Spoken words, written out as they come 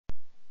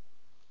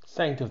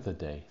Saint of the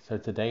day. So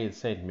today is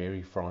Saint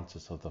Mary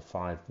Frances of the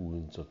Five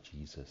Wounds of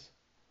Jesus.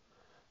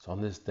 So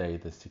on this day,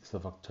 the 6th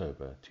of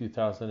October,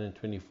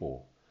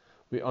 2024,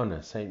 we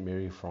honor Saint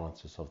Mary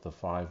Frances of the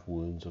Five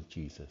Wounds of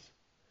Jesus,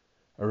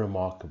 a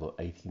remarkable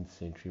 18th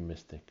century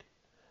mystic,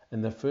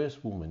 and the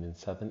first woman in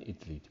southern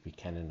Italy to be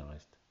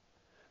canonized.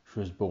 She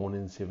was born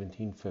in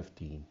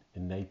 1715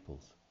 in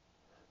Naples.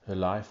 Her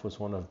life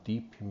was one of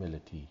deep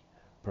humility,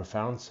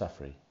 profound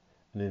suffering,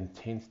 and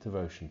intense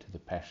devotion to the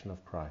Passion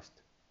of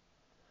Christ.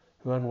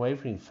 Her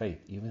unwavering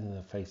faith, even in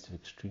the face of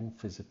extreme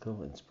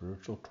physical and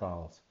spiritual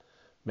trials,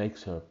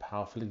 makes her a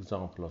powerful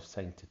example of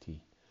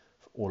sanctity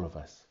for all of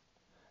us,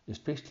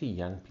 especially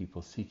young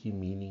people seeking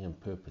meaning and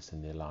purpose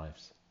in their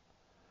lives.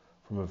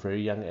 From a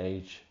very young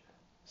age,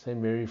 St.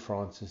 Mary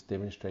Frances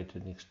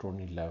demonstrated an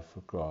extraordinary love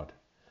for God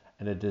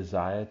and a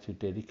desire to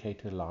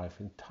dedicate her life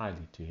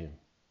entirely to Him.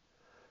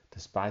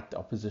 Despite the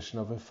opposition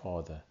of her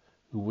father,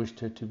 who wished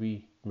her to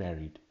be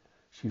married,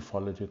 she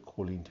followed her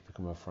calling to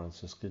become a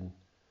Franciscan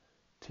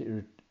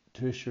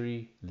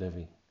tertiary,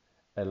 living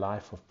a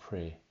life of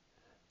prayer,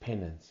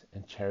 penance,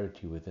 and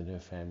charity within her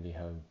family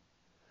home.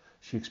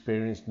 She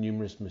experienced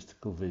numerous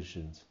mystical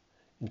visions,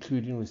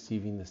 including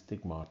receiving the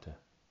stigmata,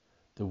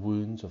 the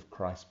wounds of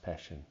Christ's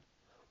passion,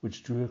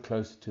 which drew her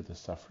closer to the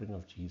suffering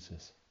of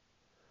Jesus.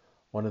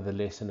 One of the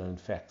lesser known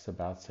facts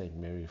about St.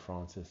 Mary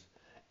Frances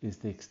is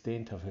the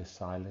extent of her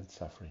silent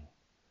suffering.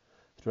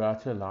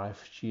 Throughout her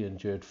life, she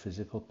endured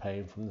physical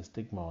pain from the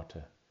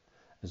stigmata,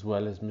 as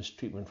well as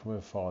mistreatment from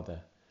her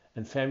father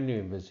and family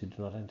members who did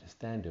not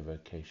understand her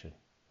vocation.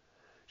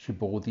 She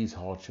bore these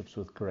hardships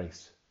with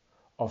grace,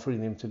 offering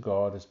them to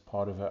God as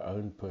part of her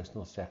own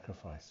personal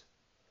sacrifice.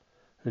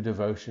 Her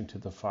devotion to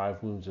the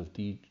five wounds of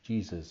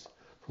Jesus,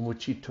 from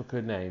which she took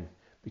her name,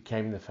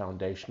 became the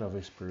foundation of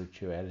her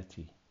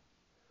spirituality.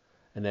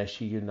 And as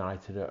she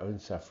united her own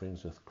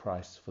sufferings with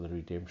Christ for the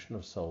redemption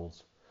of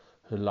souls,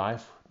 her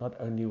life not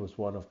only was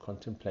one of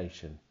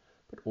contemplation,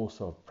 but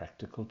also of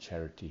practical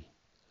charity.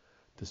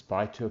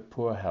 Despite her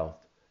poor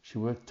health, she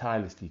worked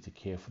tirelessly to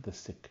care for the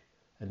sick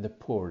and the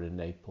poor in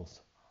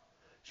Naples.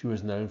 She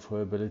was known for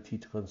her ability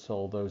to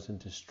console those in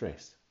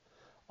distress,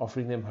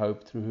 offering them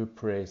hope through her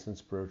prayers and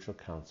spiritual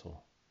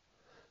counsel.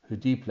 Her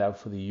deep love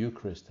for the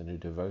Eucharist and her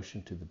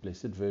devotion to the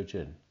Blessed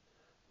Virgin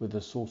were the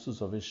sources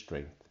of her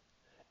strength,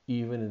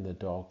 even in the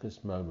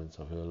darkest moments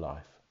of her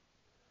life.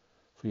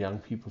 For young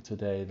people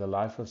today, the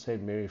life of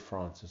St. Mary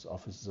Frances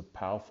offers a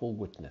powerful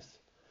witness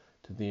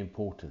to the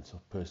importance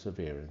of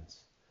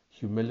perseverance,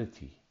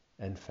 humility,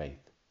 and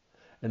faith.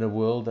 In a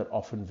world that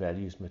often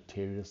values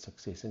material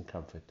success and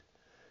comfort,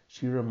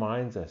 she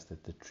reminds us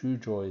that the true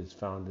joy is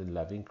found in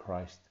loving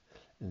Christ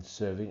and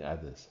serving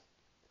others.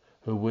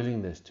 Her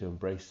willingness to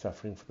embrace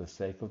suffering for the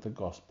sake of the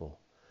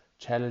gospel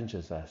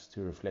challenges us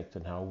to reflect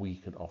on how we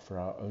can offer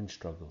our own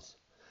struggles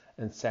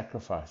and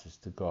sacrifices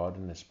to God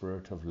in a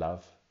spirit of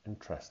love and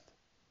trust.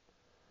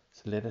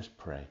 So let us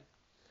pray.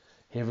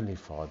 Heavenly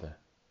Father,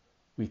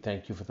 we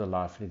thank you for the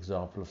life and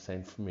example of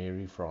St.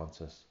 Mary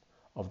Frances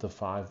of the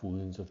Five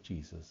Wounds of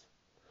Jesus,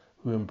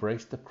 who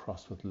embraced the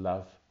cross with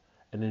love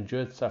and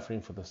endured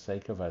suffering for the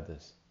sake of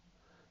others.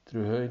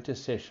 Through her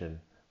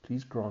intercession,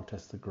 please grant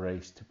us the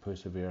grace to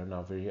persevere in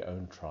our very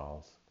own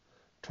trials,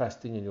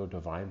 trusting in your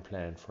divine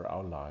plan for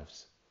our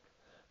lives.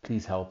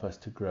 Please help us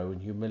to grow in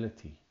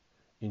humility,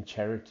 in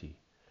charity,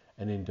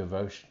 and in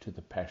devotion to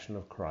the Passion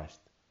of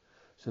Christ,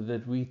 so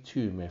that we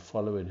too may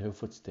follow in her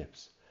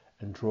footsteps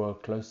and draw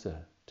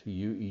closer to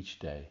you each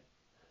day.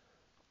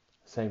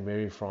 Saint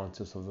Mary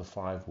Frances of the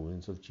Five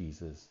Wounds of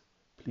Jesus,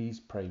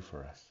 please pray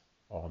for us.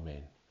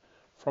 Amen.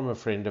 From a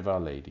friend of Our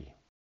Lady.